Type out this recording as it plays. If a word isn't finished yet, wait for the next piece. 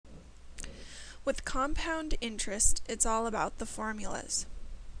With compound interest, it's all about the formulas.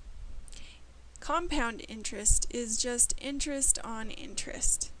 Compound interest is just interest on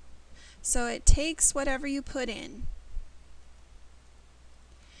interest. So it takes whatever you put in,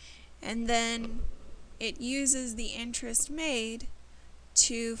 and then it uses the interest made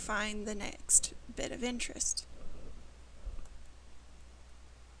to find the next bit of interest.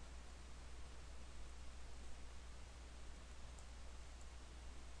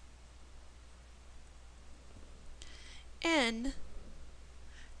 N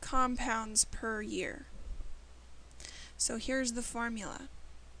compounds per year. So here's the formula.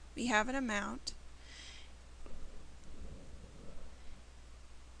 We have an amount,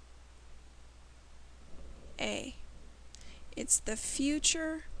 A. It's the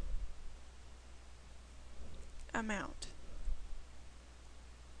future amount.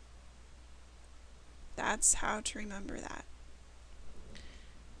 That's how to remember that.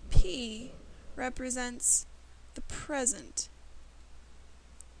 P represents the present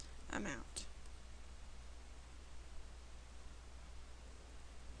amount.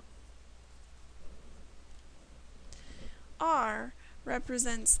 R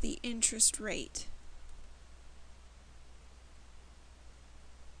represents the interest rate.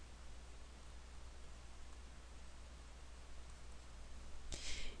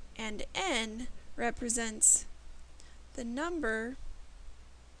 And N represents the number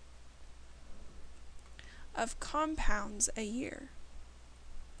of compounds a year.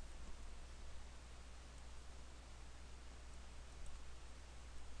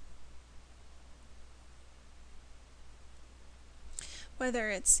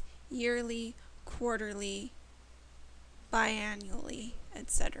 Whether it's yearly, quarterly, biannually,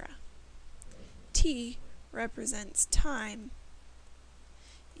 etc. T represents time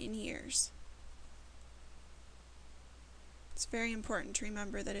in years. It's very important to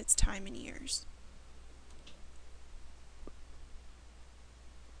remember that it's time in years.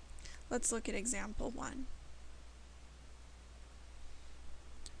 Let's look at example 1.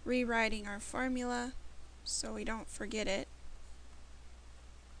 Rewriting our formula so we don't forget it.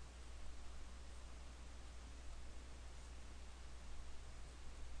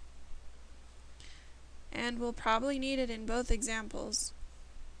 And we'll probably need it in both examples.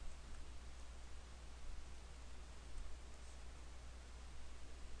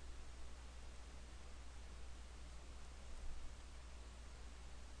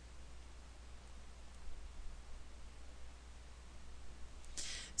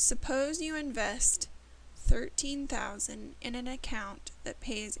 Suppose you invest $13,000 in an account that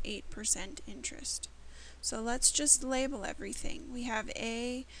pays 8% interest. So let's just label everything. We have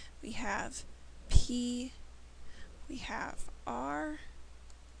A, we have P, we have R,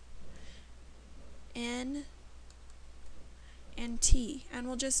 N, and T, and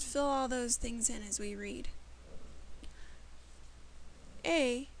we'll just fill all those things in as we read.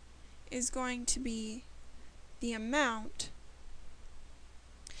 A is going to be the amount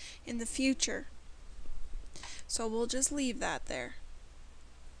in the future, so we'll just leave that there.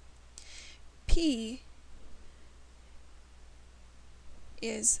 P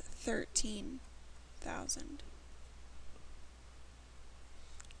is 13,000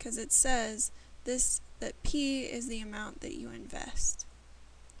 because it says that P is the amount that you invest.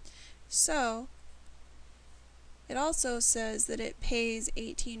 So it also says that it pays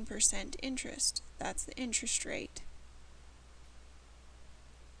 18% interest. That's the interest rate.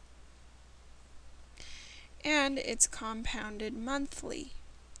 And it's compounded monthly.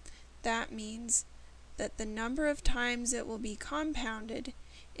 That means that the number of times it will be compounded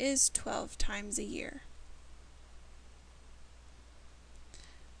is 12 times a year.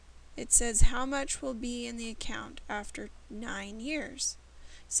 It says how much will be in the account after 9 years.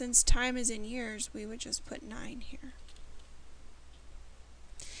 Since time is in years, we would just put 9 here.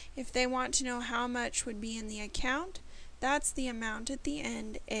 If they want to know how much would be in the account, that's the amount at the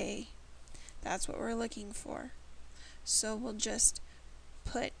end, A. That's what we're looking for. So we'll just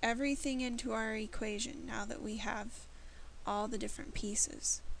put everything into our equation now that we have all the different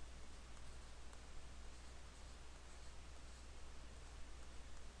pieces.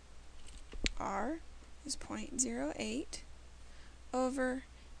 R is 0.08 over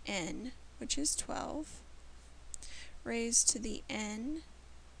N, which is 12, raised to the N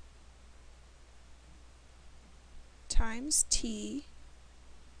times T,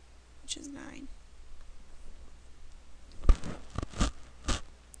 which is 9.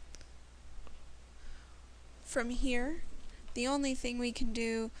 From here, the only thing we can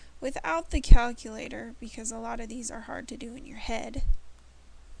do without the calculator, because a lot of these are hard to do in your head,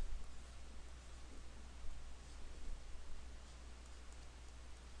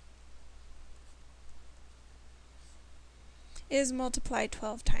 is multiply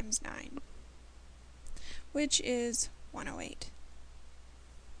 12 times 9, which is 108.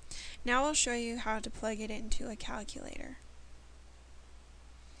 Now I'll show you how to plug it into a calculator.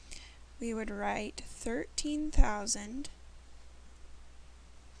 We would write 13,000,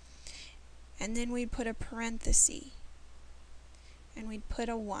 and then we'd put a parenthesis, and we'd put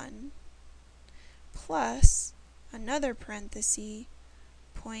a 1, plus another parenthesis,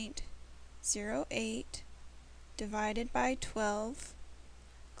 0.08 divided by 12,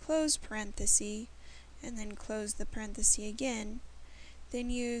 close parenthesis, and then close the parenthesis again,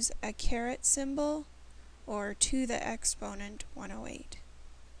 then use a caret symbol or to the exponent 108.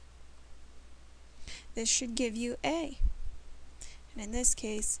 This should give you A. And in this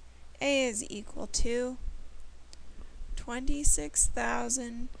case, A is equal to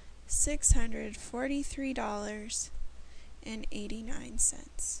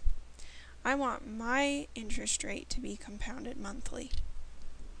 $26,643.89. I want my interest rate to be compounded monthly.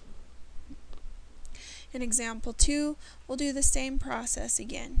 In example 2, we'll do the same process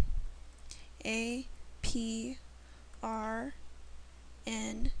again. A, P, R,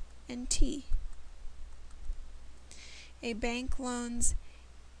 N, and T. A bank loans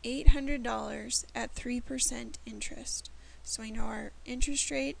 $800 at 3% interest. So we know our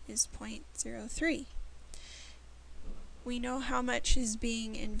interest rate is 0.03. We know how much is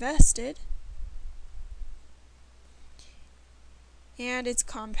being invested, and it's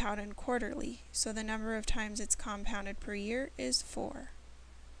compounded quarterly, so the number of times it's compounded per year is 4.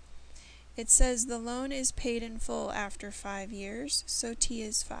 It says the loan is paid in full after 5 years, so T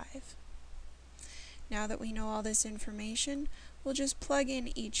is 5. Now that we know all this information, we'll just plug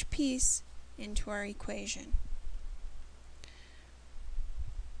in each piece into our equation.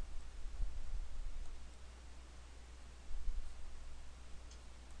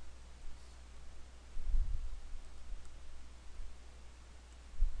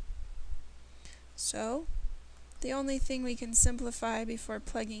 So, the only thing we can simplify before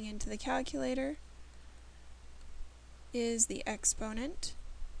plugging into the calculator is the exponent.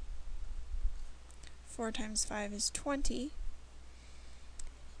 4 times 5 is 20.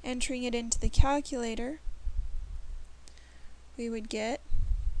 Entering it into the calculator, we would get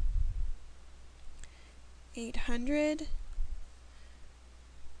 800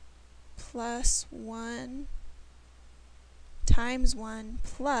 plus 1 times 1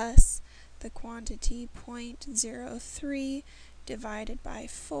 plus the quantity 0.03 divided by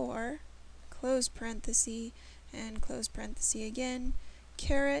 4, close parenthesis, and close parenthesis again,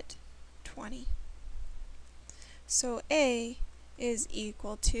 caret 20. So A is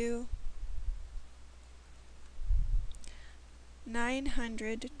equal to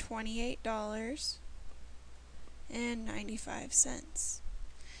 $928.95.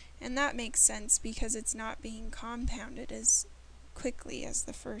 And that makes sense because it's not being compounded as quickly as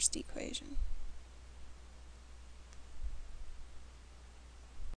the first equation.